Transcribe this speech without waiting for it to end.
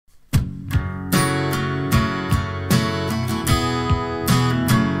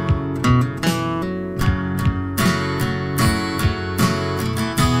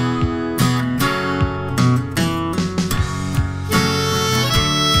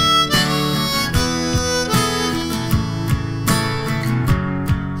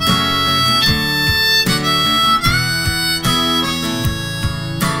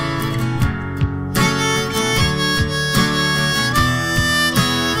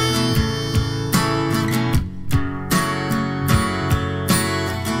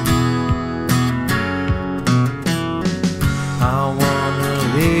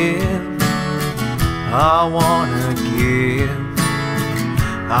I wanna give.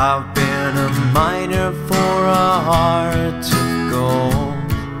 I've been a miner for a heart of gold.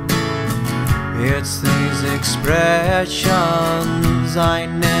 It's these expressions I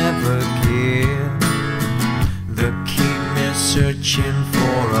never give that keep me searching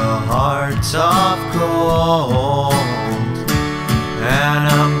for a heart of gold. And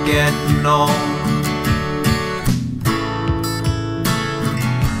I'm getting old.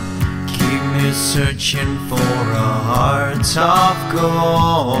 Keep me searching for a heart of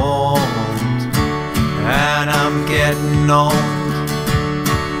gold. And I'm getting old.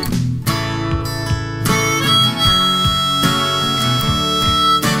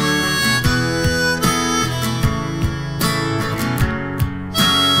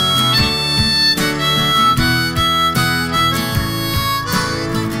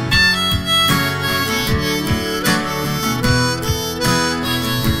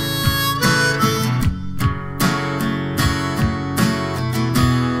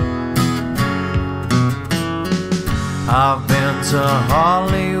 I've been to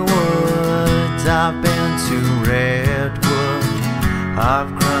Hollywood, I've been to Redwood, I've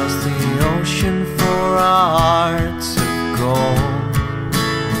crossed the ocean for a heart of gold.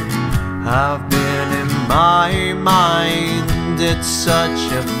 I've been in my mind, it's such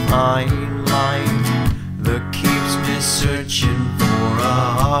a fine line that keeps me searching for a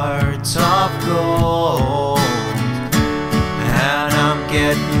heart of gold. And I'm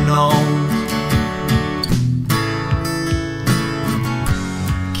getting old.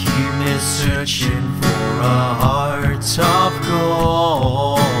 Searching for a heart of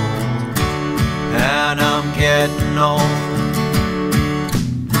gold. And I'm getting old.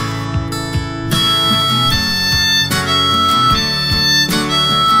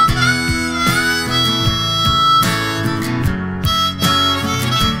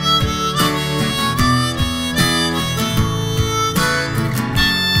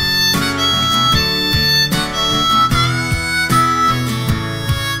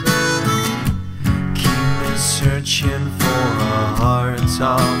 Searching for a heart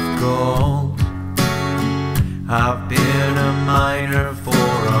of gold. I've been a miner for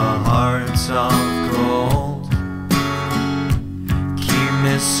a heart of gold. Keep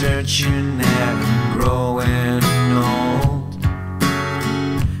me searching and growing old.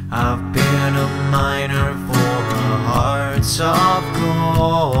 I've been a miner for a heart of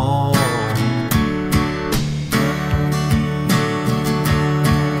gold.